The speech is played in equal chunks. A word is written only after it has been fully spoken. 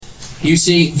You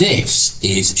see, this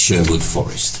is Sherwood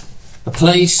Forest, a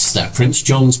place that Prince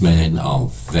John's men are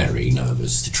very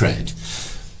nervous to tread,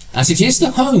 as it is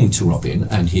the home to Robin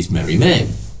and his merry men.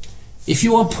 If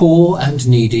you are poor and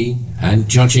needy, and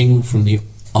judging from the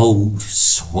old,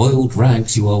 soiled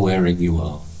rags you are wearing you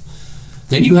are,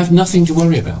 then you have nothing to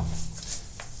worry about.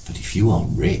 But if you are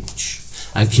rich,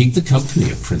 and keep the company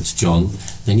of Prince John,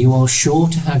 then you are sure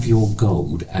to have your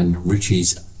gold and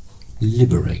riches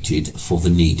liberated for the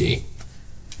needy.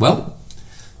 Well,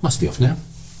 must be off now.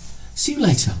 See you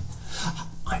later.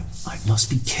 I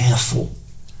must be careful,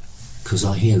 because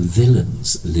I hear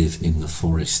villains live in the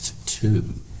forest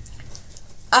too.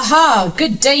 Aha,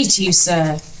 good day to you,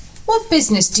 sir. What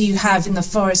business do you have in the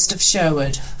forest of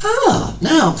Sherwood?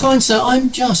 Now, kind sir, I'm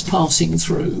just passing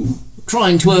through,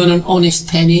 trying to earn an honest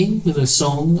penny with a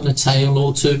song and a tale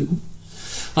or two.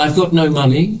 I've got no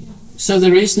money, so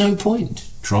there is no point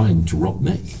trying to rob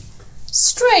me.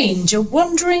 Strange, a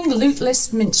wandering,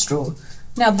 lootless minstrel.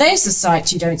 Now there's a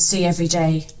sight you don't see every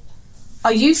day.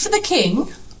 Are you for the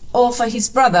king, or for his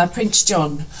brother, Prince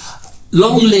John?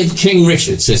 Long live King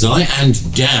Richard, says I,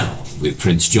 and down with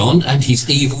Prince John and his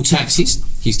evil taxes.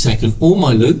 He's taken all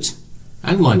my loot,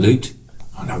 and my loot.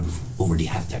 I know we've already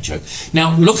had that joke.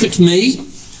 Now look at me.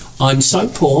 I'm so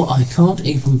poor I can't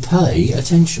even pay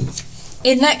attention.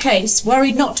 In that case,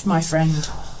 worry not, my friend.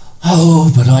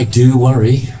 Oh, but I do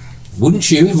worry.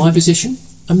 Wouldn't you, in my position?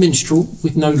 A minstrel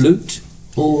with no loot,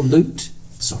 or loot?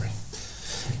 Sorry.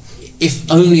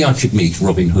 If only I could meet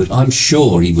Robin Hood, I'm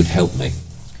sure he would help me.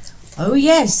 Oh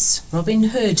yes, Robin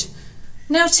Hood.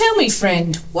 Now tell me,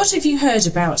 friend, what have you heard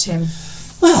about him?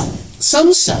 Well,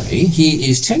 some say he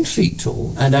is 10 feet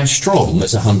tall and as strong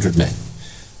as 100 men.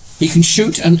 He can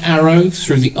shoot an arrow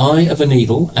through the eye of a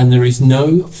needle, and there is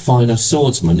no finer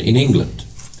swordsman in England.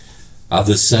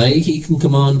 Others say he can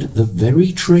command the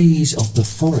very trees of the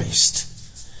forest,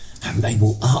 and they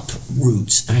will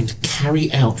uproot and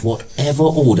carry out whatever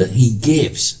order he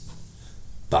gives.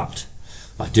 But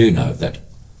I do know that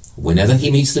whenever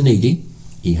he meets the needy,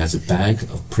 he has a bag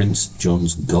of Prince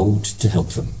John's gold to help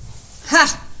them.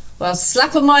 Ha! Well,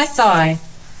 slap on my thigh.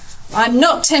 I'm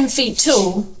not 10 feet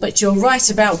tall, but you're right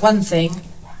about one thing.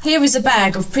 Here is a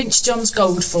bag of Prince John's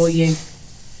gold for you.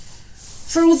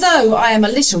 For although I am a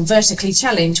little vertically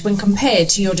challenged when compared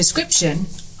to your description,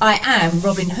 I am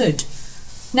Robin Hood.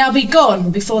 Now be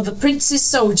gone before the prince's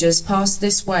soldiers pass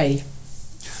this way.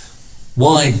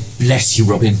 Why, bless you,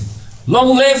 Robin.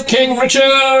 Long live King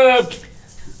Richard!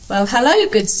 Well, hello,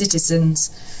 good citizens.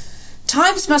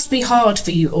 Times must be hard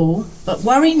for you all, but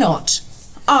worry not.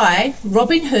 I,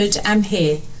 Robin Hood, am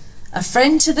here, a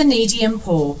friend to the needy and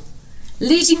poor,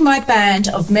 leading my band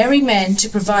of merry men to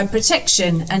provide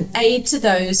protection and aid to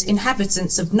those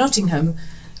inhabitants of Nottingham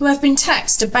who have been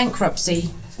taxed to bankruptcy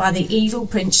by the evil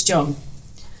Prince John.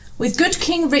 With good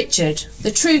King Richard,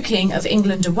 the true King of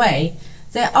England away,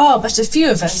 there are but a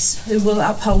few of us who will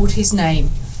uphold his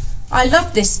name. I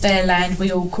love this fair land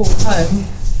we all call home,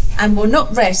 and will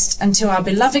not rest until our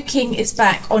beloved King is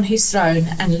back on his throne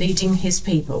and leading his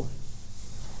people.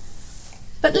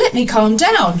 But let me calm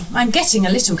down. I'm getting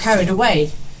a little carried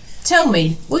away. Tell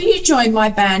me, will you join my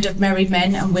band of merry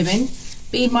men and women,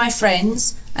 be my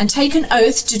friends, and take an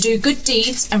oath to do good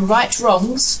deeds and right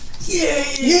wrongs?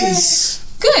 Yes!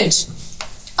 Good.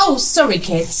 Oh, sorry,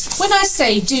 kids. When I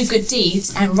say do good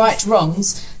deeds and right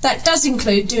wrongs, that does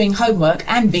include doing homework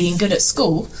and being good at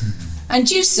school. And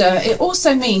you, sir, it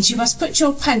also means you must put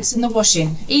your pants in the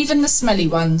washing, even the smelly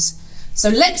ones. So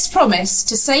let's promise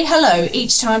to say hello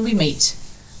each time we meet.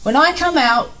 When I come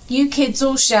out, you kids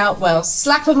all shout, well,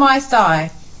 slap on my thigh.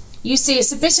 You see,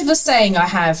 it's a bit of a saying I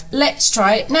have. Let's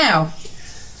try it now.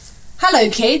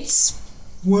 Hello, kids.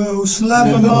 Well, slap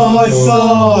on my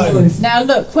thigh. Now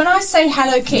look, when I say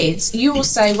hello, kids, you will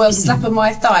say, well, slap on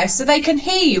my thigh, so they can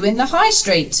hear you in the high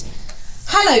street.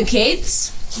 Hello,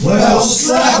 kids. Well,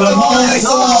 slap on my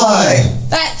thigh.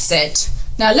 That's it.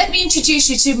 Now let me introduce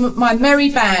you to my merry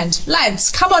band.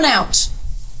 Lads, come on out.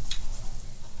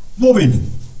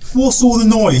 Robin, what's all the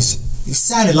noise? It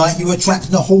sounded like you were trapped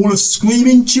in a hall of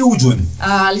screaming children.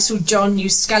 Ah, little John, you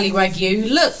scallywag you.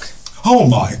 Look. Oh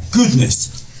my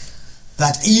goodness.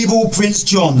 That evil Prince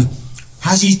John,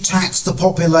 has he taxed the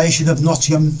population of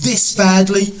Nottingham this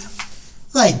badly?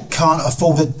 They can't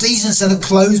afford a decent set of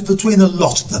clothes between the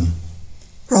lot of them.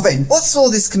 Robin, what's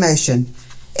all this commotion?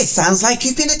 It sounds like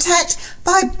you've been attacked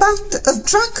by a band of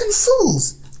drunken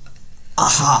fools.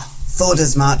 Aha, thought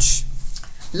as much.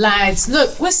 Lads,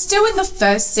 look, we're still in the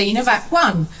first scene of Act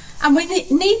 1, and we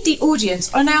need the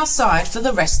audience on our side for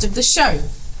the rest of the show.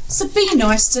 So be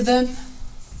nice to them.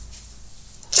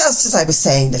 Just as I was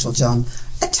saying, little John,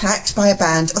 attacked by a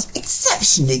band of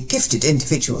exceptionally gifted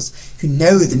individuals who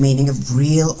know the meaning of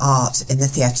real art in the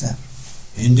theatre.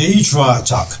 Indeed, Friar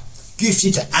Tuck.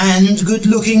 Gifted and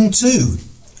good-looking too.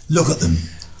 Look at them.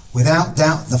 Without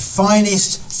doubt, the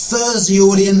finest Thursday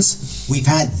audience we've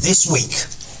had this week.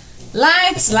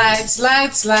 Lads, lads,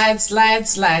 lads, lads,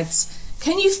 lads, lads.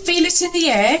 Can you feel it in the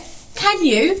air? Can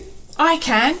you? I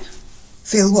can.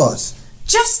 Feel what?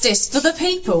 Justice for the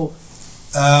people.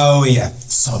 Oh, yeah,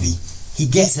 sorry. He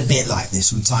gets a bit like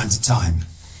this from time to time.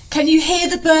 Can you hear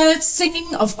the birds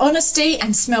singing of honesty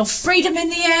and smell freedom in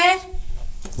the air?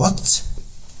 What?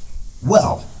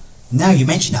 Well, now you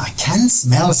mention it, I can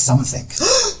smell something.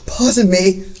 Pardon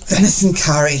me, venison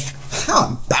curry. How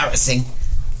embarrassing.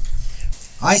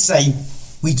 I say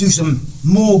we do some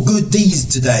more good deeds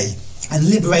today and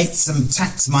liberate some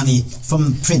tax money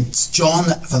from Prince John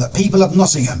for the people of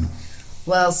Nottingham.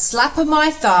 Well, slap on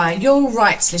my thigh, you're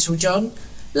right, Little John.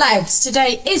 Lads,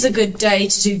 today is a good day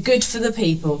to do good for the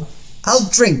people. I'll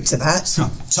drink to that.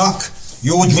 Tuck,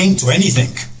 you'll drink to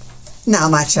anything. Now,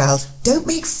 my child, don't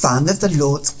make fun of the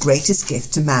Lord's greatest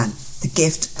gift to man, the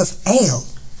gift of ale.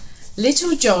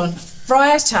 Little John,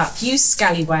 Friar Tuck, you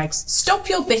scallywags, stop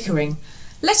your bickering.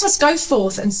 Let us go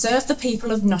forth and serve the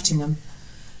people of Nottingham.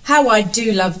 How I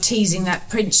do love teasing that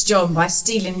Prince John by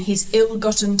stealing his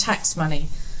ill-gotten tax money.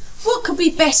 What could be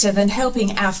better than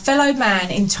helping our fellow man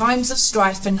in times of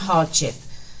strife and hardship?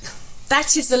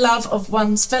 That is the love of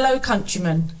one's fellow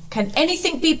countryman. Can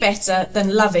anything be better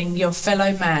than loving your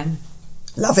fellow man?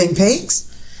 Loving pigs?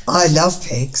 I love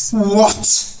pigs.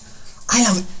 What? I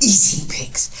love eating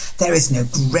pigs. There is no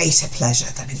greater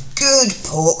pleasure than a good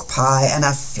pork pie and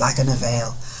a flagon of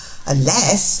ale.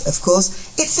 Unless, of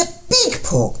course, it's a big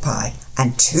pork pie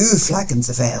and 2 flagons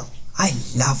of ale. I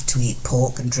love to eat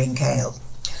pork and drink ale.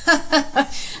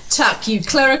 Tuck, you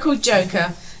clerical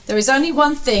joker. There is only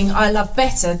one thing I love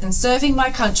better than serving my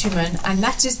countrymen, and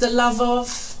that is the love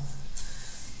of...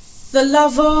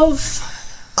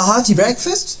 A hearty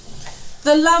breakfast?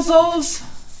 The love of...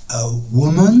 A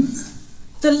woman?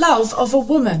 The love of a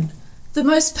woman. The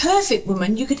most perfect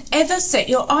woman you could ever set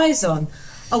your eyes on.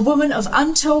 A woman of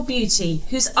untold beauty,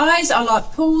 whose eyes are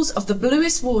like pools of the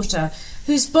bluest water,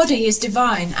 whose body is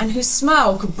divine, and whose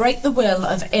smile could break the will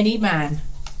of any man.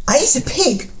 I ate a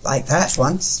pig like that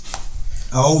once.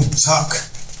 Oh, Tuck,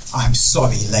 I'm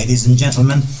sorry, ladies and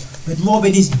gentlemen, but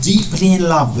Robin is deeply in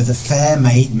love with the fair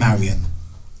maid Marion.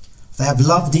 They have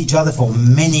loved each other for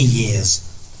many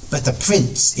years, but the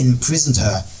prince imprisoned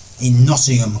her in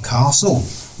Nottingham Castle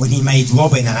when he made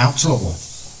Robin an outlaw.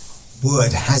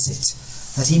 Word has it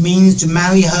that he means to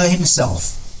marry her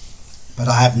himself, but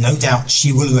I have no doubt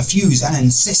she will refuse and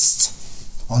insist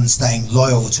on staying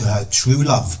loyal to her true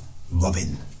love,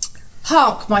 Robin.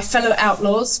 Hark, my fellow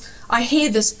outlaws, I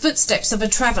hear the footsteps of a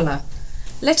traveller.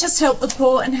 Let us help the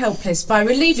poor and helpless by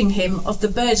relieving him of the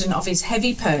burden of his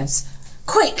heavy purse.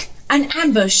 Quick, an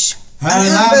ambush! An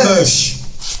ambush!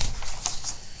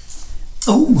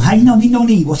 Oh, hey nonny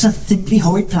nonny, what a simply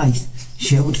horrid place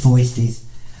Sherwood Forest is.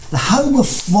 The home of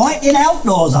fighting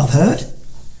outlaws, I've heard.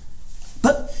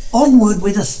 But onward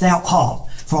with a stout heart,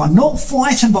 for I'm not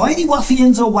frightened by any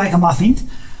ruffians or wagamuffins.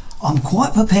 I'm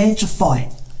quite prepared to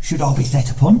fight, should I be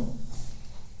set upon.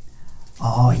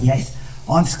 Ah, yes,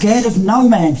 I'm scared of no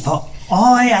man, for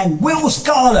I am Will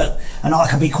Scarlet, and I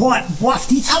can be quite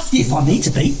wafty-tufty if I need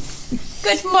to be.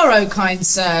 Good morrow, kind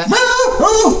sir.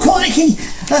 Oh, crikey!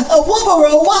 A wobber or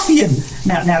a ruffian!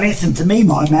 Now listen to me,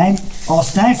 my man. I'll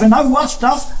stand for no rough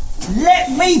stuff. Let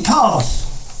me pass!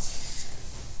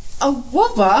 A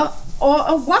wobber or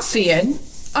a ruffian?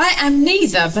 I am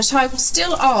neither, but I will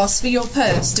still ask for your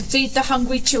purse to feed the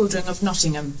hungry children of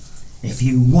Nottingham. If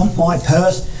you want my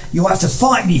purse, you'll have to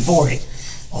fight me for it.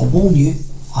 I warn you,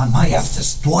 I may have to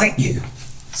strike you.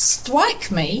 Strike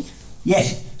me?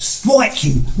 Yes, strike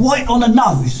you, right on the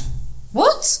nose.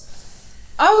 What?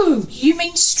 Oh, you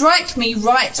mean strike me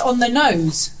right on the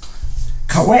nose?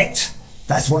 Correct.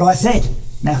 That's what I said.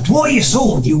 Now draw your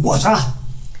sword, you watter.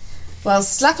 Well,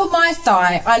 slap on my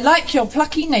thigh. I like your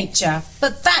plucky nature,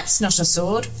 but that's not a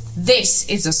sword. This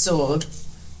is a sword.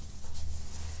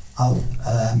 Oh,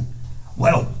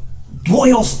 well, draw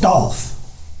your staff.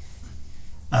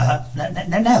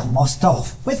 No, my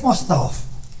staff. Where's my staff?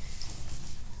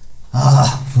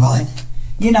 Ah, right.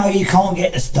 You know you can't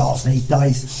get the staff these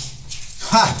days.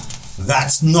 Ha!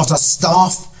 That's not a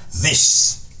staff.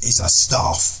 This is a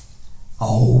staff.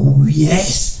 Oh,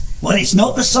 yes. Well, it's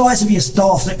not the size of your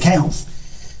staff that counts.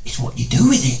 It's what you do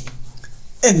with it.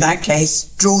 In that case,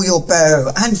 draw your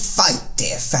bow and fight,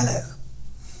 dear fellow.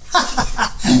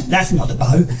 That's not a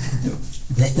bow.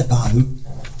 That's the bow.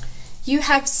 You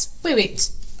have spirit,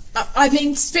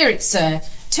 sir.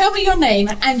 Tell me your name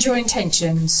and your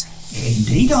intentions.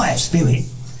 Indeed I have, Spirit.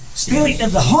 Spirit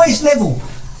of the highest level.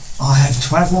 I have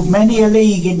travelled many a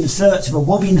league in search of a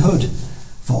Robin Hood,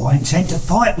 for I intend to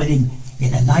fight with him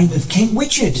in the name of King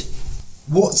Richard.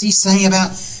 What's he saying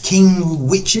about King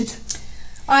Richard?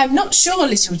 I am not sure,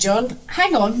 Little John.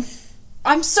 Hang on.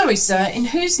 I'm sorry, sir. In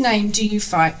whose name do you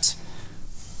fight?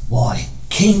 Why,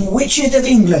 King Richard of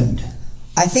England.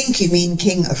 I think you mean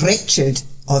King Richard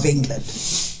of England.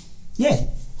 Yeah,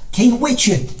 King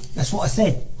Richard. That's what I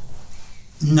said.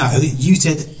 No, you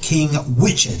said King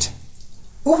Richard.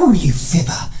 Oh, you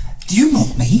fibber. Do you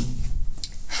mock me?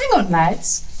 Hang on,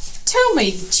 lads. Tell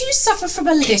me, do you suffer from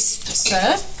a lisp,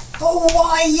 sir? Oh,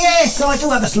 why, yes, I do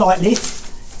have a slight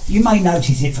lisp. You may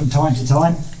notice it from time to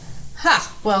time.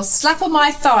 Ha! Well, slap on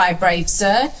my thigh, brave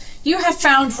sir. You have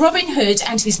found Robin Hood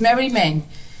and his merry men.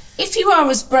 If you are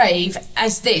as brave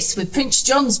as this with Prince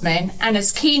John's men, and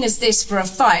as keen as this for a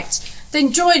fight,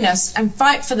 then join us and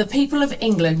fight for the people of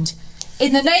England.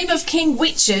 In the name of King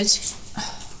Richard...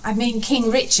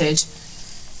 King Richard.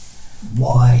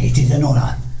 Why, it is an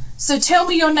honour. So tell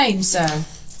me your name, sir.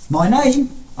 My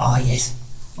name? Ah, yes.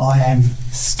 I am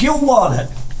Skill Warlet.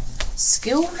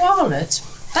 Skill Warlet?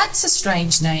 That's a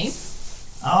strange name.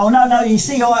 Oh, no, you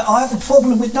see, I have a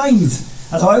problem with names,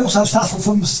 as I also suffer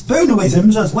from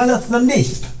spoonerisms as well as the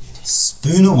lisp.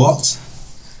 Spooner what?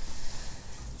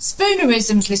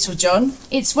 Spoonerisms, Little John.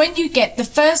 It's when you get the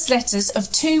first letters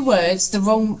of two words the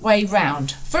wrong way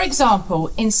round. For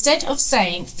example, instead of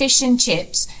saying fish and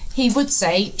chips, he would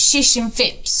say shish and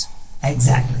fips.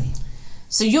 Exactly.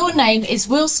 So your name is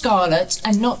Will Scarlet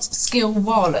and not Skill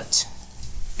Warlet.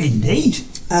 Indeed.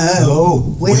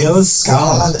 Oh, Will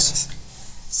Scarlet.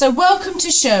 So welcome to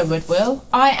Sherwood, Will.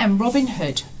 I am Robin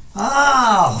Hood.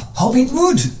 Ah, Robin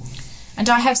Hood. And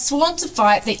I have sworn to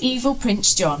fight the evil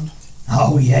Prince John.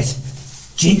 Oh,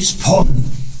 yes. Jinx Pond,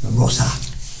 the Rossa.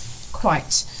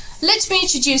 Quite. Let me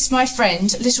introduce my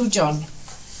friend, Little John.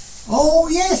 Oh,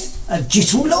 yes, a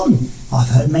Jittle Lon. I've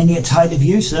heard many a tale of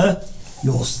you, sir.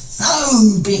 You're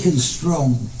so big and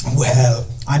strong. Well,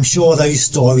 I'm sure those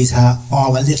stories are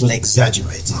a little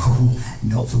exaggerated. Oh,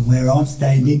 not from where I'm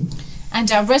standing.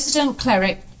 And our resident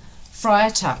cleric, Friar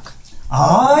Tuck.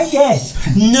 Ah, yes.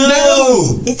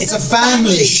 No! It's a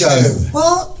family show.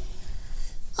 What?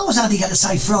 I was only going to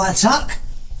say Friar Tuck.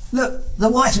 Look, the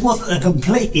wife wasn't a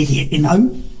complete idiot, you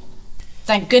know.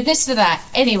 Thank goodness for that.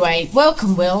 Anyway,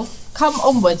 welcome, Will. Come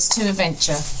onwards to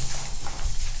adventure.